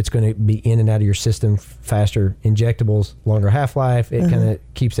 So it's going to be in and out of your system faster. Injectables, longer half-life. It kind of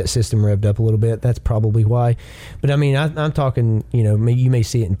keeps that system revved up a little bit. That's probably why. But I mean, I'm talking, you may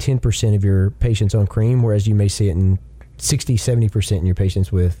see it in 10% of your patients on cream, whereas you may see it in 60, 70% in your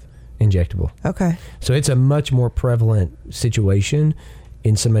patients with injectable. Okay. So it's a much more prevalent situation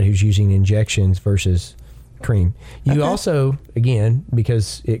in somebody who's using injections versus cream. You also, again,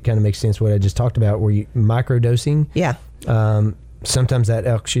 because it kind of makes sense what I just talked about, where you microdosing. Yeah. Sometimes that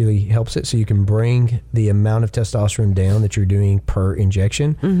actually helps it, so you can bring the amount of testosterone down that you're doing per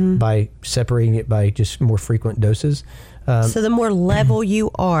injection by separating it by just more frequent doses. So the more level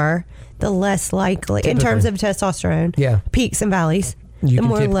you are, the less likely, in terms of testosterone, peaks and valleys. You the can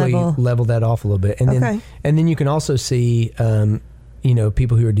more typically level that off a little bit, and then you can also see,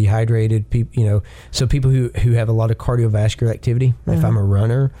 people who are dehydrated, so people who have a lot of cardiovascular activity. If I'm a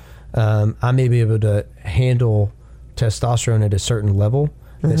runner, I may be able to handle testosterone at a certain level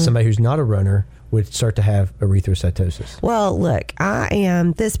that somebody who's not a runner would start to have erythrocytosis. Well, look, I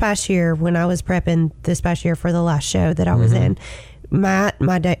am this past year when I was prepping this past year for the last show that I was in. Matt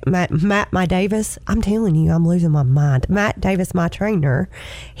Davis, I'm telling you, I'm losing my mind. Matt Davis, my trainer,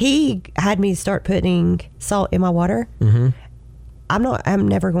 he had me start putting salt in my water. I'm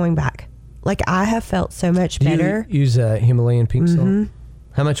never going back. Like, I have felt so much better. Do you use Himalayan pink salt?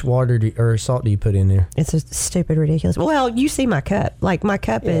 How much water or salt do you put in there? It's a stupid, ridiculous. Well, you see my cup. Like, my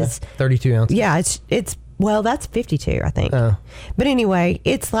cup is 32 ounces. Yeah, it's well, that's 52, I think. But anyway,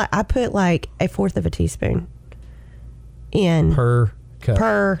 it's like I put like a fourth of a teaspoon in per cup,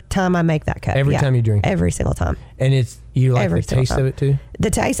 per time I make that cup. Every time you drink it. Every single time. And you like the taste of it too? The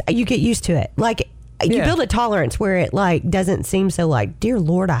taste, you get used to it. Like, you build a tolerance where it like doesn't seem so like, dear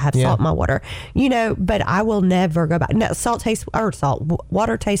Lord, I have salt in my water, but I will never go back. No,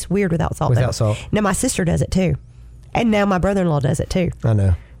 water tastes weird without salt. Without salt. Now my sister does it too. And now my brother-in-law does it too. I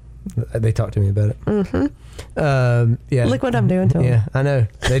know. They talked to me about it. Yeah. Look what I'm doing to them. Yeah, I know.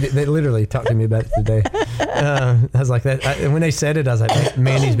 They literally talked to me about it today. I was like that. When they said it, I was like,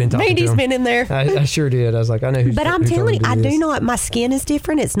 Mandy's been talking to him. Mandy's been in there. I sure did. I was like, I know who's. But I'm telling you, I do not. My skin is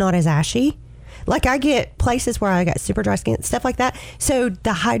different. It's not as ashy. Like, I get places where I got super dry skin, stuff like that. So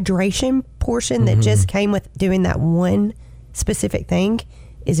the hydration portion that just came with doing that one specific thing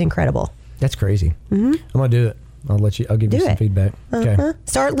is incredible. That's crazy. I'm gonna do it. I'll give you some feedback. Okay.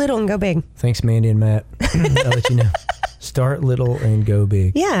 Start little and go big. Thanks, Mandy and Matt. I'll let you know. Start little and go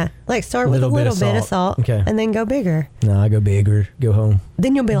big. Yeah. Like, start with a little bit of salt. Okay. And then go bigger. No, I go big or go home.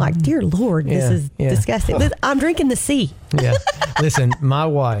 Then you'll be like, dear Lord, this is disgusting. I'm drinking the sea. Yeah. Listen, my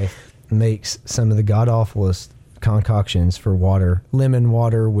wife makes some of the god-awfulest concoctions for water. Lemon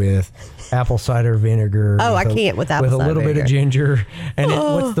water with apple cider vinegar. Oh, I can't with apple cider with a little bit of ginger. And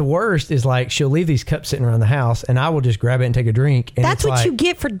what's the worst is, like, she'll leave these cups sitting around the house, and I will just grab it and take a drink. And that's what you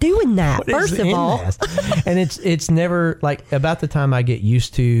get for doing that, first of all. And it's never, like, about the time I get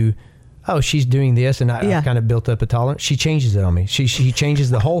used to, oh, she's doing this, and I've kind of built up a tolerance. She changes it on me. She changes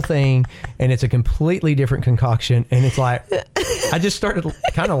the whole thing, and it's a completely different concoction. And it's like, I just started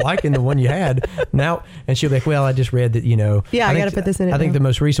kind of liking the one you had now. And she'll be like, well, I just read that, I got to put this in it. I think the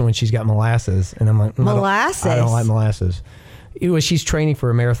most recent one, she's got molasses. And I'm like, molasses? I don't like molasses. She's training for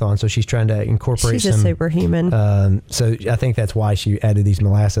a marathon, so she's trying to incorporate She's a superhuman. So I think that's why she added these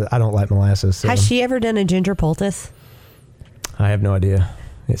molasses. I don't like molasses. So. Has she ever done a ginger poultice? I have no idea.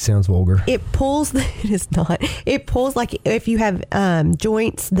 It sounds vulgar. It pulls. It is not. It pulls like if you have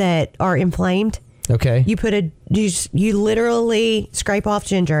joints that are inflamed. Okay. You literally scrape off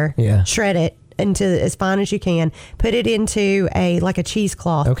ginger. Yeah. Shred it into as fine as you can. Put it into a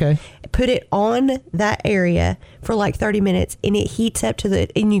cheesecloth. Okay. Put it on that area for like 30 minutes, and it heats up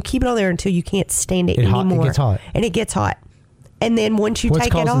and you keep it on there until you can't stand it anymore. It gets hot. And it gets hot. And then once you take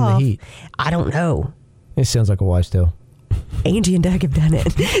it off, what's causing the heat? I don't know. It sounds like a wives' tale. Angie and Doug have done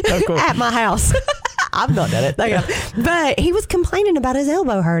it at my house. I've not done it. But he was complaining about his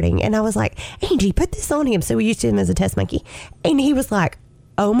elbow hurting. And I was like, Angie, put this on him. So we used him as a test monkey. And he was like,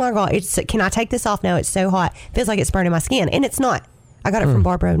 oh my God, can I take this off now? It's so hot. Feels like it's burning my skin. And it's not. I got it from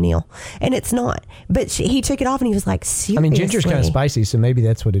Barbara O'Neill. And it's not. But he took it off and he was like, seriously? I mean, ginger's kind of spicy, so maybe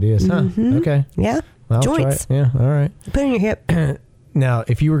that's what it is, huh? Okay. Yeah. Well, joints. Yeah, all right. Put it in your hip. Now,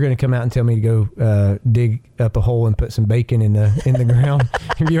 if you were going to come out and tell me to go dig up a hole and put some bacon in the ground,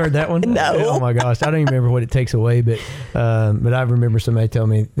 have you heard that one? No. Oh my gosh, I don't even remember what it takes away, but I remember somebody tell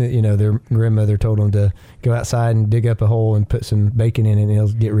me that, their grandmother told them to go outside and dig up a hole and put some bacon in it, and it'll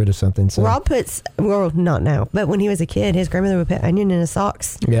get rid of something. So Rob not now, but when he was a kid, his grandmother would put onion in his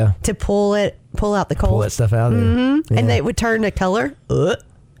socks. Yeah. To pull out the cold. Pull that stuff out of there. Mm-hmm. Yeah. And they would turn the color.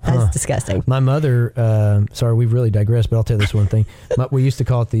 That's disgusting. My mother, sorry, we've really digressed, but I'll tell this one thing. We used to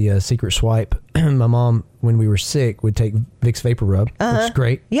call it the secret swipe. My mom, when we were sick, would take Vicks Vapor Rub, which is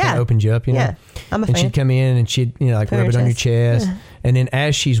great. Yeah. Kind of opens you up, Yeah, I'm a fan. And she'd come in and she'd, rub it on your chest. And then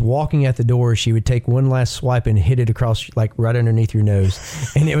as she's walking out the door, she would take one last swipe and hit it across, like right underneath your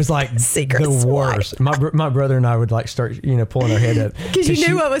nose. And it was like secret the swipe. worst. My brother and I would like start, pulling our head up. Because you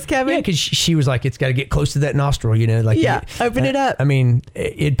knew what was coming. Yeah, because she was like, it's got to get close to that nostril, open it up. I mean,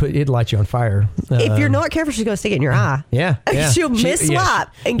 it'd light you on fire. If you're not careful, she's going to stick it in your eye. Yeah. She'll miss-swipe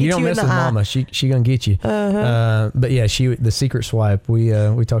and get you in the eye. You don't mess with mama. She going to get you. But yeah, the secret swipe, we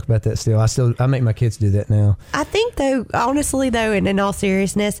talk about that still. I make my kids do that now. I think though, honestly though, and in all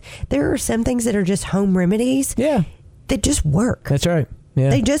seriousness, there are some things that are just home remedies. Yeah. That just work. That's right. Yeah.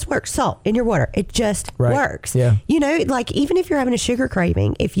 They just work. Salt in your water. It just works. Yeah. Like even if you're having a sugar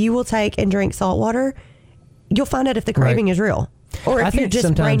craving, if you will take and drink salt water, you'll find out if the craving is real. Or if you're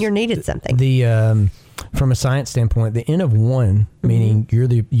just brain you're needed something. From a science standpoint, the N of one, meaning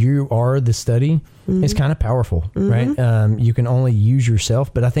you are the study, is kind of powerful, right? You can only use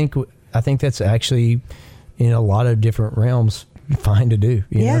yourself, but I think that's actually in a lot of different realms fine to do.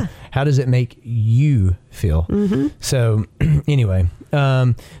 You know? How does it make you feel? So anyway,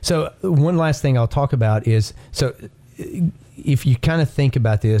 so one last thing I'll talk about is, so if you kind of think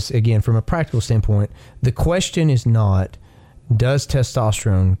about this again from a practical standpoint, the question is not, does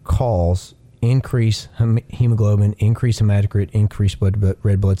testosterone cause increase hemoglobin, increase hematocrit, increase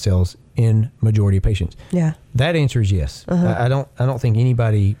red blood cells in majority of patients? Yeah. That answer is yes. I don't think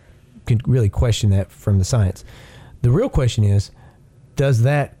anybody can really question that from the science. The real question is, does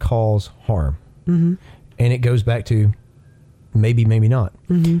that cause harm? And it goes back to maybe not.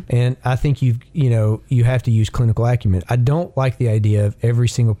 And I think you have to use clinical acumen. I don't like the idea of every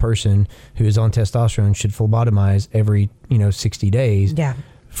single person who is on testosterone should phlebotomize every 60 days. Yeah.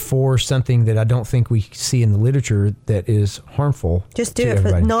 For something that I don't think we see in the literature that is harmful. Just do to it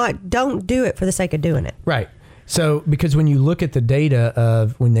everybody. Don't do it for the sake of doing it. Right. So because when you look at the data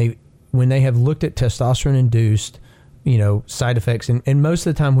of when they have looked at testosterone induced side effects, and most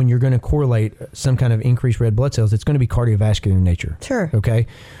of the time when you're going to correlate some kind of increased red blood cells, it's going to be cardiovascular in nature. Sure. Okay.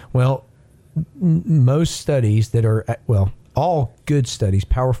 Well, most studies that are, all good studies,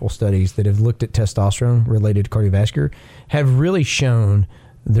 powerful studies that have looked at testosterone related to cardiovascular have really shown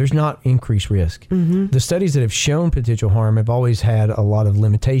there's not increased risk. The studies that have shown potential harm have always had a lot of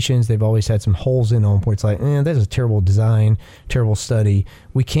limitations. They've always had some holes in them where it's like, that's a terrible design, terrible study.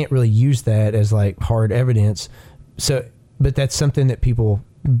 We can't really use that as like hard evidence. So, but that's something that people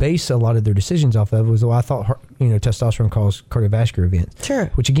base a lot of their decisions off of was, I thought, testosterone caused cardiovascular events. Sure.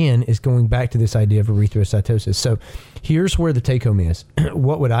 Which again is going back to this idea of erythrocytosis. So here's where the take home is.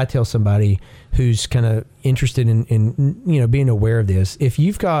 What would I tell somebody who's kind of interested in being aware of this? If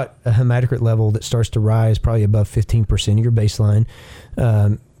you've got a hematocrit level that starts to rise probably above 15% of your baseline,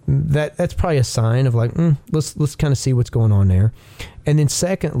 that's probably a sign of like, let's kind of see what's going on there. And then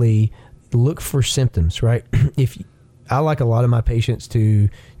secondly, look for symptoms, right? I like a lot of my patients to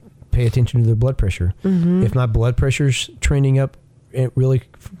pay attention to their blood pressure. If my blood pressure's trending up, it really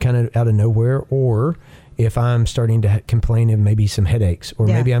kind of out of nowhere, or if I'm starting to complain of maybe some headaches, or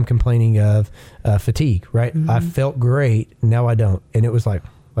maybe I'm complaining of fatigue, right? I felt great, now I don't. And it was like,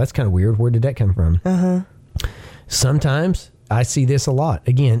 well, that's kind of weird. Where did that come from? Sometimes I see this a lot.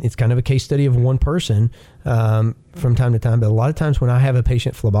 Again, it's kind of a case study of one person from time to time. But a lot of times when I have a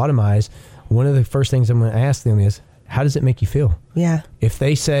patient phlebotomized, one of the first things I'm going to ask them is, how does it make you feel? Yeah. If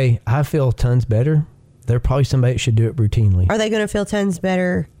they say, I feel tons better, they're probably somebody that should do it routinely. Are they going to feel tons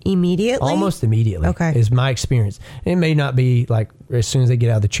better immediately? Almost immediately. Okay. Is my experience. It may not be like as soon as they get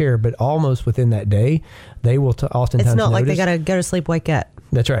out of the chair, but almost within that day, they will oftentimes It's not notice, like they got to go to sleep, wake up.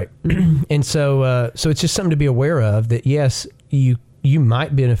 That's right. And so it's just something to be aware of, that yes, you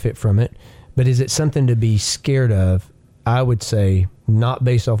might benefit from it, but is it something to be scared of? I would say not,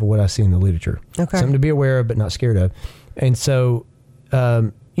 based off of what I see in the literature. Okay. Something to be aware of, but not scared of. And so,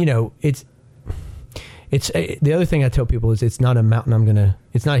 it's the other thing I tell people is it's not a mountain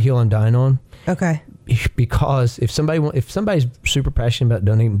it's not a hill I'm dying on. Okay. Because if somebody's super passionate about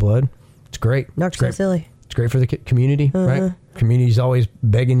donating blood, it's great. Not so silly. It's great for the community, right? Community's always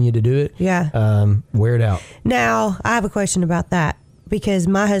begging you to do it. Yeah. Wear it out. Now, I have a question about that, because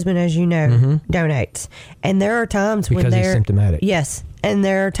my husband, as you know, donates. And there are times when because he's symptomatic. Yes. And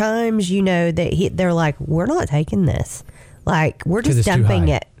there are times, that they're like, we're not taking this. Like, we're just dumping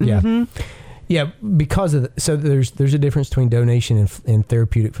it. Yeah. Yeah, because of so there's a difference between donation and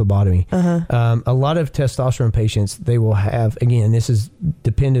therapeutic phlebotomy. A lot of testosterone patients, they will have, again, this is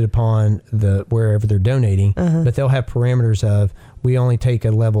dependent upon wherever they're donating, but they'll have parameters of, we only take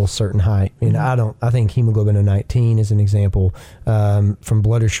a level certain height. And I think hemoglobin of 19 is an example. From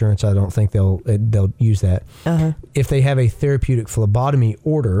blood assurance, I don't think they'll use that. If they have a therapeutic phlebotomy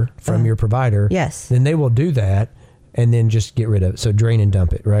order from your provider, yes, then they will do that and then just get rid of it. So drain and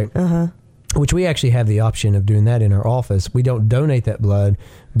dump it, right? Which we actually have the option of doing that in our office. We don't donate that blood,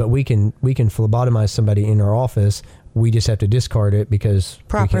 but we can phlebotomize somebody in our office. We just have to discard it because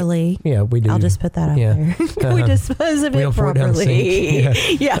properly. We do. I'll just put that out there. We dispose of it properly.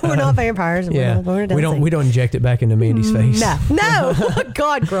 We're not vampires. Yeah, we don't inject it back into Mandy's face. No.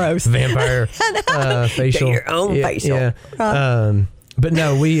 God, gross. Vampire facial. Get your own facial. Yeah. But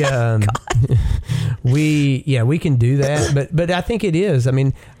no, we can do that. But I think it is. I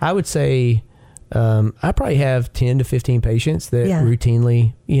mean, I would say I probably have 10 to 15 patients that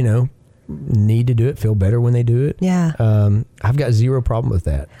routinely, need to do it, feel better when they do it. Yeah. I've got zero problem with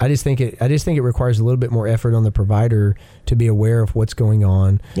that. I just think it requires a little bit more effort on the provider to be aware of what's going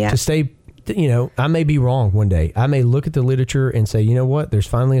on. Yeah. To stay, I may be wrong one day. I may look at the literature and say, you know what, there's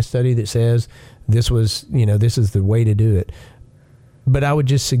finally a study that says this is the way to do it. But I would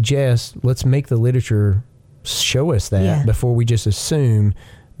just suggest, let's make the literature show us that before we just assume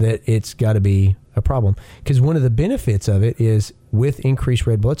that it's got to be a problem. Because one of the benefits of it is, with increased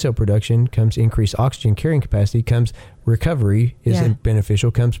red blood cell production comes increased oxygen carrying capacity, comes recovery is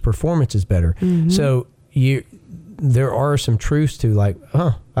beneficial, comes performance is better. So there are some truths to, like,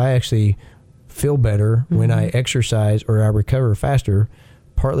 I actually feel better when I exercise or I recover faster,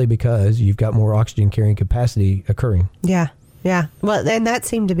 partly because you've got more oxygen carrying capacity occurring. Yeah. Yeah. Well, and that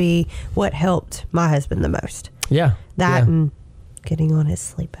seemed to be what helped my husband the most. Yeah. That and getting on his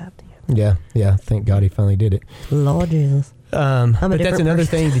sleep apnea. Yeah. Yeah. Thank God he finally did it. Lord Jesus. But that's another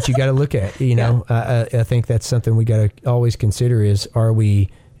thing that you got to look at. I think that's something we got to always consider is, are we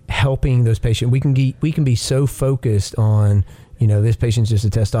helping those patients? We can be so focused on, this patient's just a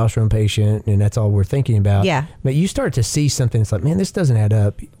testosterone patient and that's all we're thinking about. Yeah. But you start to see something, it's like, man, this doesn't add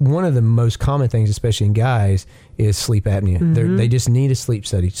up. One of the most common things, especially in guys, is sleep apnea. They just need a sleep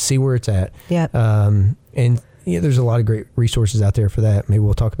study to see where it's at. Yeah. And there's a lot of great resources out there for that. Maybe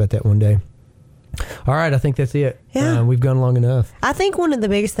we'll talk about that one day. All right, I think that's it. Yeah. We've gone long enough. I think one of the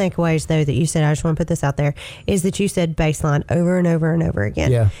biggest takeaways, though, that you said, I just want to put this out there, is that you said baseline over and over and over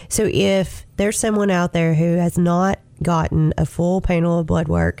again. Yeah. So if there's someone out there who has not gotten a full panel of blood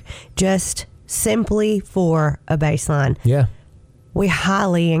work just simply for a baseline, we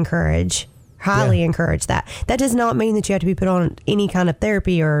highly encourage that. That does not mean that you have to be put on any kind of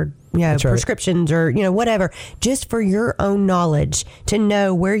therapy or prescriptions or whatever, just for your own knowledge to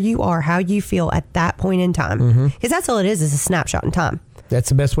know where you are, how you feel at that point in time, because that's all it is a snapshot in time. That's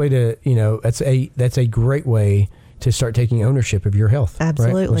the best way to that's a great way to start taking ownership of your health.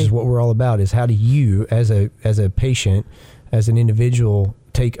 Absolutely. Right? Which is what we're all about, is how do you as a patient, as an individual,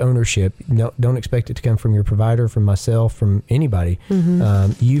 take ownership. Don't expect it to come from your provider, from myself, from anybody.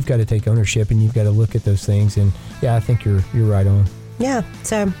 You've got to take ownership and you've got to look at those things. And I think you're right on. Yeah,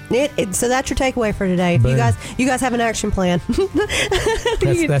 so so that's your takeaway for today. If you guys have an action plan.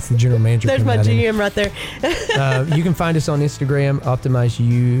 That's the general manager. There's my GM right there. You can find us on Instagram, Optimize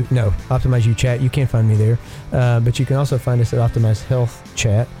You Chat. You can't find me there, but you can also find us at Optimize Health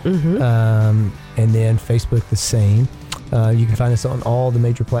Chat, and then Facebook the same. You can find us on all the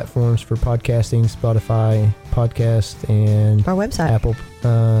major platforms for podcasting, Spotify podcast, and Our website. Apple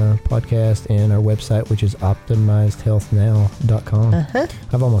podcast, and our website, which is optimizedhealthnow.com.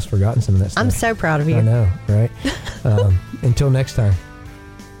 I've almost forgotten some of that stuff. I'm so proud of you. I know, right? Until next time.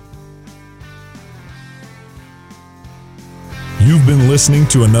 You've been listening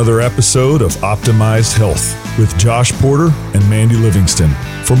to another episode of Optimized Health with Josh Porter and Mandy Livingston.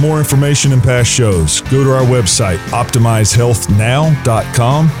 For more information and past shows, go to our website,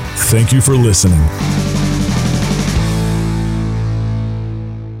 optimizedhealthnow.com. Thank you for listening.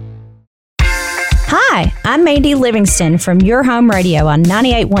 Hi, I'm Mandy Livingston from Your Home Radio on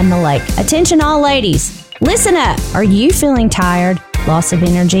 98.1 The Lake. Attention all ladies, listen up. Are you feeling tired, loss of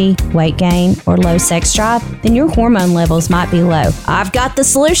energy, weight gain, or low sex drive? Then your hormone levels might be low. I've got the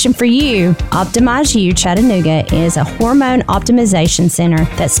solution for you. Optimize You Chattanooga is a hormone optimization center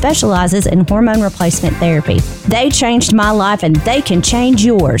that specializes in hormone replacement therapy. They changed my life and they can change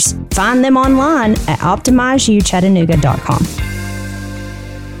yours. Find them online at optimizeyouchattanooga.com.